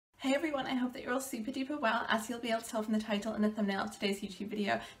Hey everyone, I hope that you're all super duper well. As you'll be able to tell from the title and the thumbnail of today's YouTube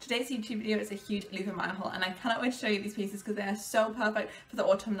video is a huge Luvamia haul, and I cannot wait to show you these pieces because they are so perfect for the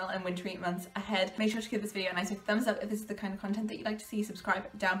autumnal and wintry months ahead. Make sure to give this video a nice big thumbs up if this is the kind of content that you'd like to see. Subscribe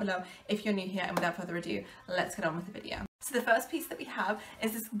down below if you're new here, and without further ado, let's get on with the video. So the first piece that we have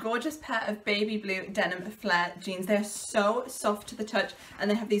is this gorgeous pair of baby blue denim flare jeans. They're so soft to the touch, and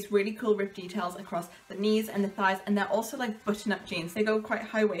they have these really cool rip details across the knees and the thighs, and they're also like button-up jeans. They go quite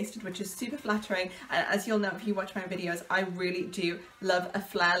high-waisted, which is super flattering, and as you'll know if you watch my videos, I really do love a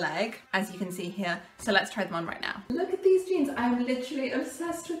flare leg, as you can see here. So let's try them on right now. Look at these jeans. I'm literally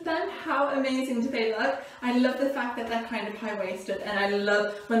obsessed with them. How amazing do they look? I love the fact that they're kind of high-waisted, and I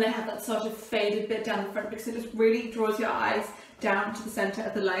love when they have that sort of faded bit down the front because it just really draws your eyes down to the center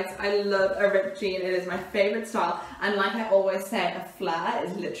of the legs. I love a ripped jean. It is my favorite style, and like I always say, a flare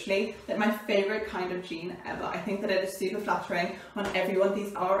is literally like my favorite kind of jean ever. I think that it is super flattering on everyone.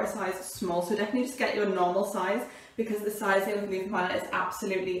 These are a size small, so definitely just get your normal size because the sizing of Luvamia is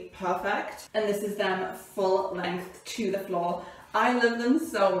absolutely perfect, and this is them full length to the floor. I love them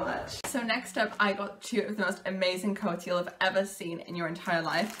so much. So next up, I got two of the most amazing coats you'll have ever seen in your entire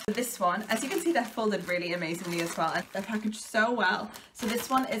life. This one, as you can see, they're folded really amazingly as well, and they're packaged so well. So this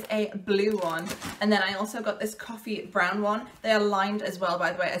one is a blue one, and then I also got this coffee brown one. They are lined as well,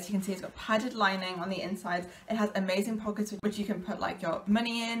 by the way. As you can see, it's got padded lining on the insides. It has amazing pockets which you can put like your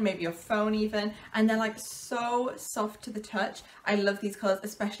money in, maybe your phone even, and they're like so soft to the touch. I love these colors,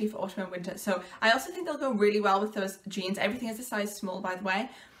 especially for autumn and winter. So I also think they'll go really well with those jeans. Everything is a size small, by the way.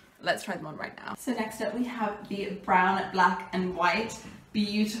 Let's try them on right now. So next up we have the brown, black and white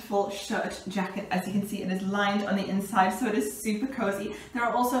beautiful shirt jacket. As you can see, it is lined on the inside, so it is super cozy. There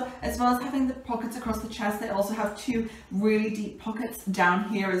are also, as well as having the pockets across the chest, they also have two really deep pockets down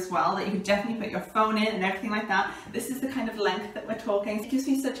here as well that you could definitely put your phone in and everything like that. This is the kind of length that we're talking. It gives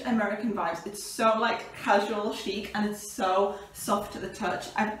me such American vibes. It's so like casual chic, and it's so soft to the touch.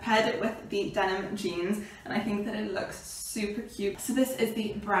 I've paired it with the denim jeans, and I think that it looks super cute. So this is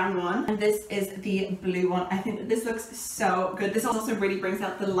the brown one, and this is the blue one. I think that this looks so good. This also really brings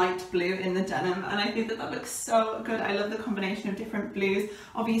out the light blue in the denim, and I think that that looks so good. I love the combination of different blues.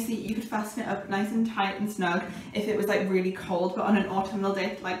 Obviously you could fasten it up nice and tight and snug if it was like really cold, but on an autumnal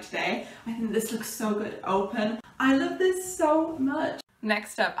day like today, I think this looks so good open. I love this so much.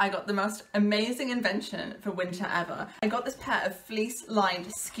 Next up, I got the most amazing invention for winter ever. I got this pair of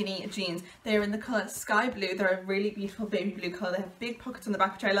fleece-lined skinny jeans. They are in the colour sky blue. They're a really beautiful baby blue colour. They have big pockets on the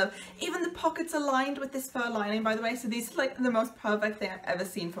back, which I love. Even the pockets are lined with this fur lining, by the way, so these are like the most perfect thing I've ever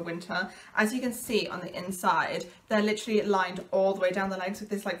seen for winter. As you can see on the inside, they're literally lined all the way down the legs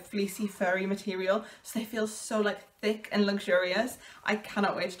with this like fleecy, furry material, so they feel so like thick and luxurious. I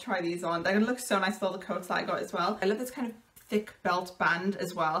cannot wait to try these on. They're gonna look so nice with all the coats that I got as well. I love this kind of thick belt band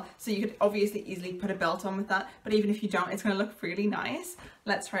as well, so you could obviously easily put a belt on with that, but even if you don't, it's going to look really nice.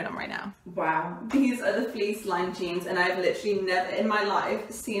 Let's try it on right now. Wow, these are the fleece lined jeans, and I've literally never in my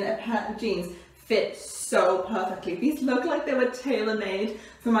life seen a pair of jeans fit so perfectly. These look like they were tailor-made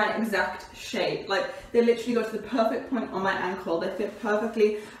for my exact shape. Like, they literally go to the perfect point on my ankle. They fit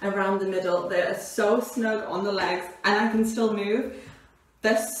perfectly around the middle. They are so snug on the legs, and I can still move.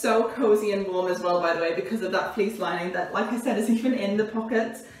 They're so cozy and warm as well, by the way, because of that fleece lining that, like I said, is even in the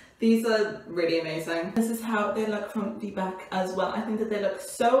pockets. These are really amazing. This is how they look from the back as well. I think that they look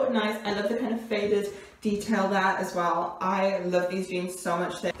so nice. I love the kind of faded detail there as well. I love these jeans so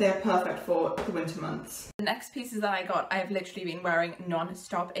much. They're perfect for the winter months. The next pieces that I got, I've literally been wearing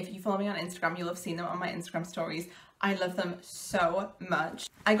non-stop. If you follow me on Instagram, you'll have seen them on my Instagram stories. I love them so much.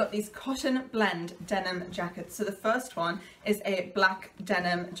 I got these cotton blend denim jackets. So the first one is a black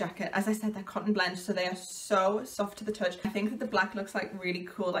denim jacket. As I said, they're cotton blend, so they are so soft to the touch. I think that the black looks like really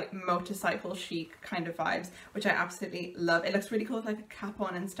cool, like motorcycle chic kind of vibes, which I absolutely love. It looks really cool with like a cap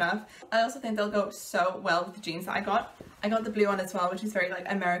on and stuff. I also think they'll go so well with the jeans that I got. I got the blue one as well, which is very like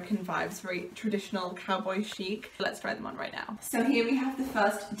American vibes, very traditional cowboy chic. Let's try them on right now. So here we have the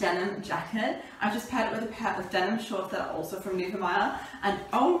first denim jacket. I've just paired it with a pair of denim shorts that are also from Luvamia, and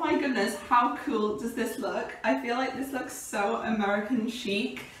oh my goodness, how cool does this look? I feel like this looks so American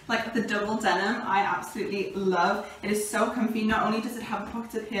chic. Like the double denim, I absolutely love. It is so comfy. Not only does it have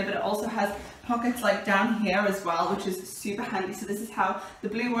pockets up here, but it also has pockets like down here as well, which is super handy. So this is how the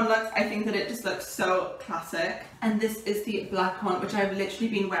blue one looks. I think that it just looks so classic. And this is the black one, which I've literally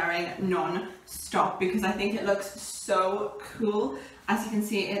been wearing non-stop because I think it looks so cool. As you can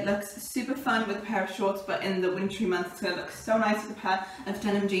see, it looks super fun with a pair of shorts, but in the wintry months, it's going to look so nice with a pair of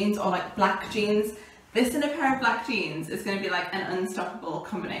denim jeans or like black jeans. This and a pair of black jeans is going to be like an unstoppable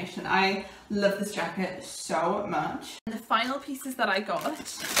combination. I love this jacket so much. And the final pieces that I got,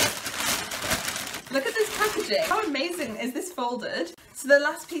 look at this packaging. How amazing is this folded? So the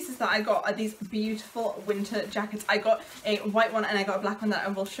last pieces that I got are these beautiful winter jackets. I got a white one and I got a black one that I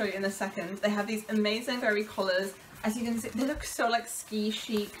will show you in a second. They have these amazing fairy collars. As you can see, they look so like ski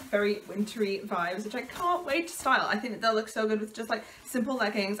chic, very wintry vibes, which I can't wait to style. I think that they'll look so good with just like simple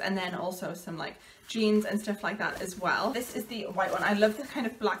leggings and then also some like jeans and stuff like that as well. This is the white one. I love the kind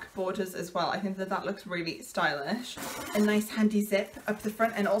of black borders as well. I think that that looks really stylish. A nice handy zip up the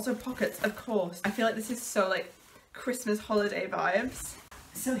front and also pockets, of course. I feel like this is so like Christmas holiday vibes.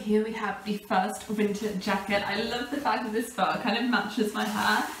 So here we have the first winter jacket. I love the fact that this fur kind of matches my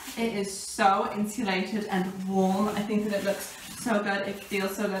hair. It is so insulated and warm. I think that it looks so good. It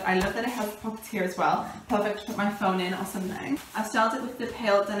feels so good. I love that it has pockets here as well. Perfect to put my phone in or something. I've styled it with the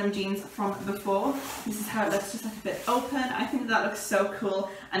pale denim jeans from before. This is how it looks, just like a bit open. I think that looks so cool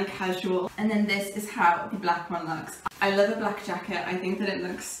and casual. And then this is how the black one looks. I love a black jacket. I think that it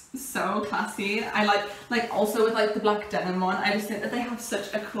looks so classy. I like also with like the black denim one, I just think that they have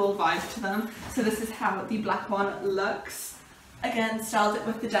such a cool vibe to them. So this is how the black one looks. Again, styled it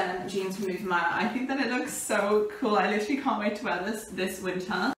with the denim jeans from Luvamia. I think that it looks so cool. I literally can't wait to wear this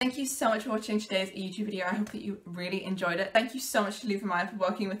winter. Thank you so much for watching today's YouTube video. I hope that you really enjoyed it. Thank you so much to Luvamia for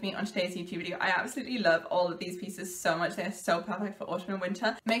working with me on today's YouTube video. I absolutely love all of these pieces so much. They are so perfect for autumn and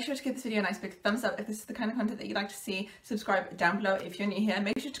winter. Make sure to give this video a nice big thumbs up if this is the kind of content that you'd like to see. Subscribe down below if you're new here.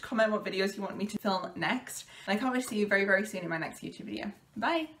 Make sure to comment what videos you want me to film next. And I can't wait to see you very, very soon in my next YouTube video.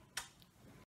 Bye!